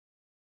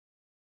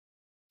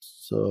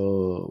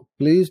So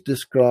please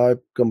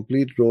describe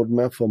complete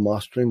roadmap for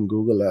mastering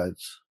Google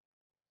Ads.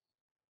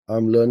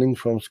 I'm learning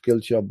from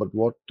Skillshare, but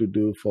what to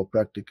do for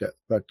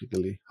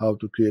practically, how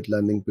to create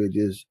landing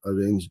pages,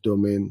 arrange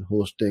domain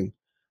hosting.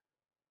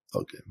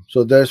 Okay,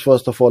 so there's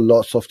first of all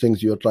lots of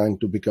things you're trying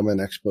to become an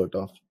expert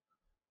of.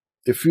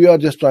 If you are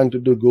just trying to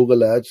do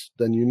Google Ads,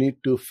 then you need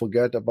to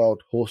forget about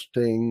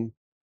hosting,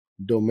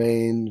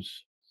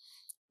 domains,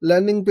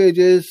 landing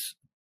pages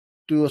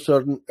to a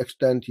certain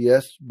extent,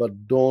 yes,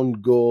 but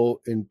don't go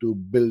into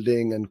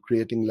building and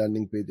creating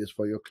landing pages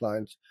for your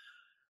clients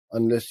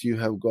unless you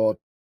have got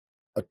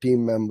a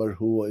team member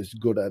who is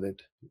good at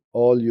it.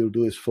 All you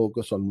do is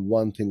focus on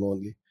one thing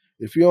only.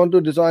 If you want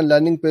to design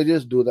landing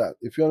pages, do that.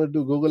 If you want to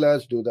do Google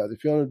Ads, do that.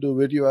 If you want to do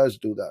video ads,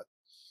 do that.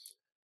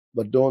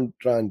 But don't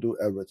try and do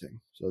everything.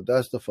 So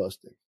that's the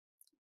first thing.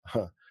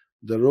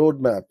 The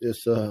roadmap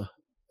is a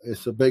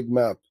big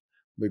map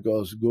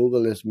because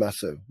Google is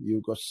massive.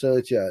 You've got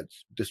search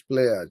ads,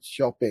 display ads,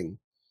 shopping,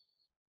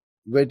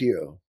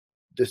 video,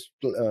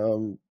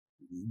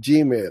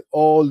 Gmail,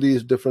 all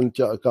these different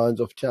kinds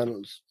of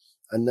channels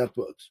and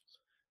networks.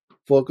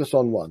 Focus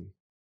on one,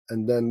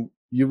 and then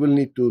you will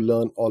need to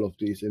learn all of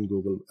these in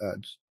Google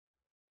Ads.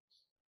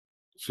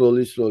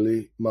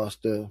 Slowly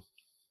master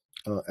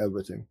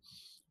everything.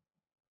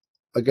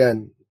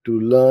 Again, to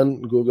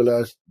learn Google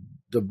Ads,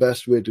 the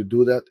best way to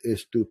do that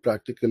is to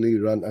practically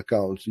run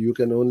accounts. You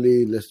can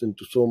only listen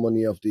to so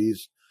many of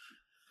these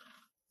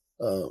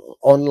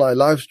online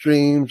live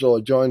streams or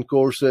join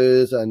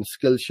courses and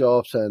skill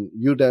shops and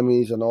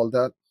Udemy's and all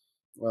that.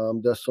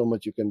 There's so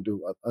much you can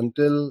do.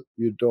 Until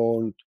you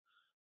don't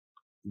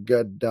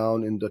get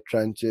down in the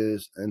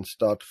trenches and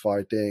start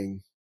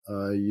fighting,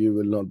 you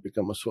will not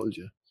become a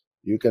soldier.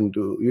 You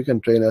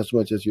can train as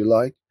much as you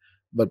like,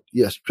 but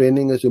yes,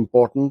 training is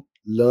important.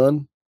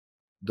 Learn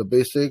the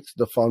basics,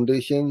 the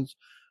foundations,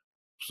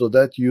 so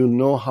that you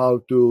know how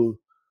to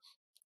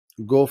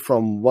go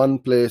from one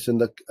place in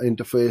the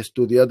interface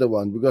to the other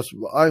one. Because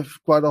I've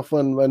quite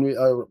often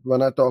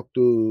when I talk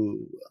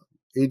to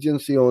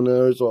agency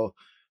owners or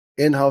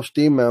in-house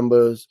team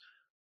members,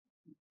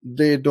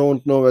 they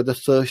don't know where the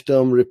search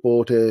term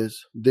report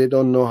is. They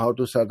don't know how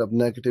to set up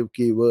negative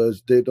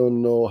keywords. They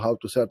don't know how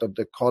to set up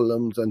the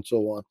columns and so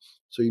on.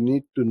 So you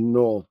need to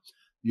know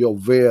your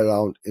way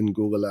around in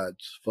Google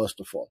Ads, first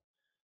of all.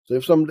 So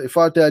if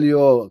I tell you,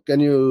 oh, can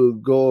you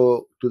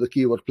go to the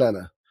keyword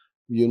planner?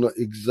 You know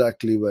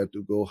exactly where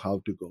to go,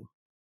 how to go.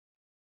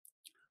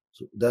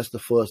 So that's the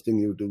first thing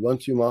you do.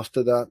 Once you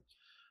master that,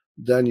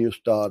 then you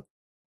start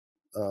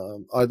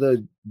either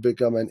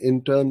become an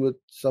intern with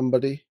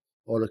somebody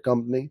or a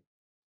company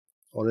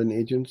or an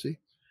agency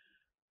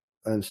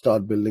and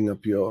start building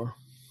up your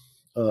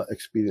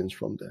experience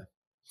from there.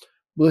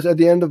 Because at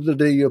the end of the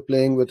day, you're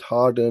playing with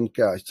hard-earned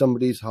cash,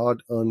 somebody's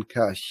hard-earned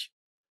cash,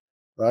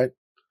 right?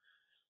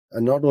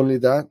 And not only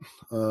that,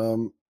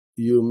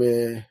 you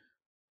may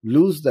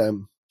lose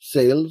them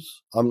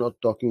sales. I'm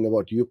not talking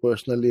about you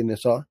personally,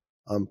 Nisar.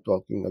 I'm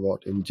talking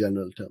about in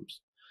general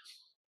terms.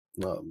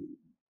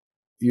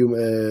 You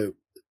may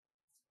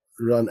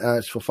run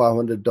ads for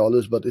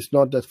 $500, but it's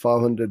not that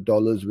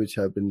 $500 which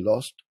have been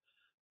lost.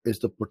 It's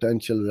the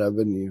potential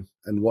revenue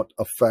and what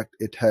effect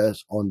it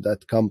has on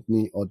that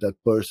company or that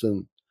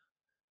person,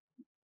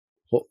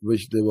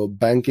 which they were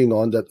banking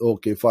on that,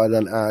 okay, if I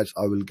run ads,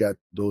 I will get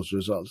those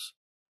results.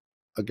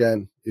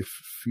 Again, if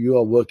you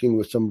are working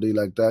with somebody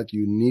like that,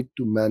 you need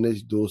to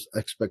manage those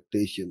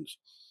expectations.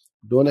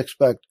 Don't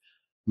expect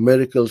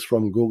miracles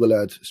from Google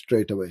Ads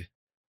straight away,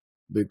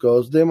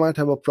 because they might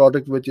have a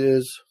product which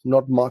is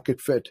not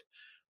market fit.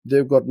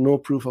 They've got no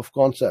proof of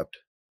concept.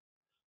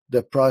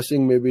 Their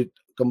pricing may be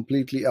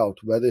completely out,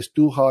 whether it's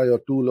too high or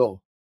too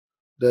low.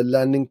 Their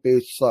landing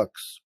page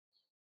sucks.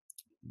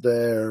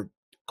 Their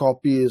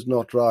copy is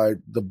not right.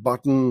 The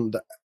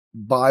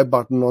buy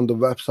button on the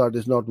website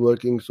is not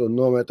working. So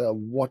no matter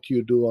what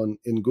you do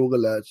in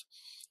Google Ads,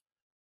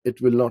 it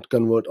will not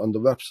convert on the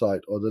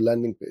website or the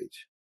landing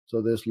page.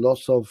 So there's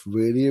lots of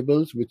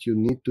variables which you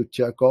need to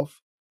check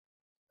off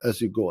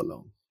as you go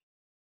along.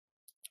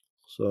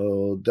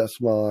 So that's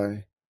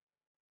my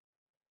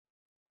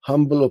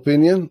humble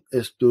opinion,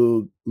 is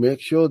to make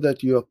sure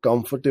that you are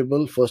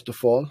comfortable, first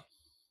of all,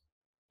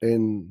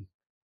 in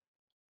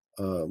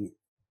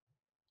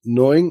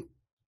knowing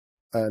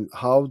and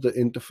how the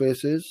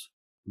interface is,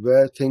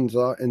 where things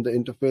are in the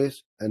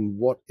interface, and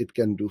what it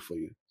can do for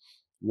you,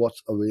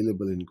 what's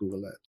available in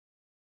Google Ads.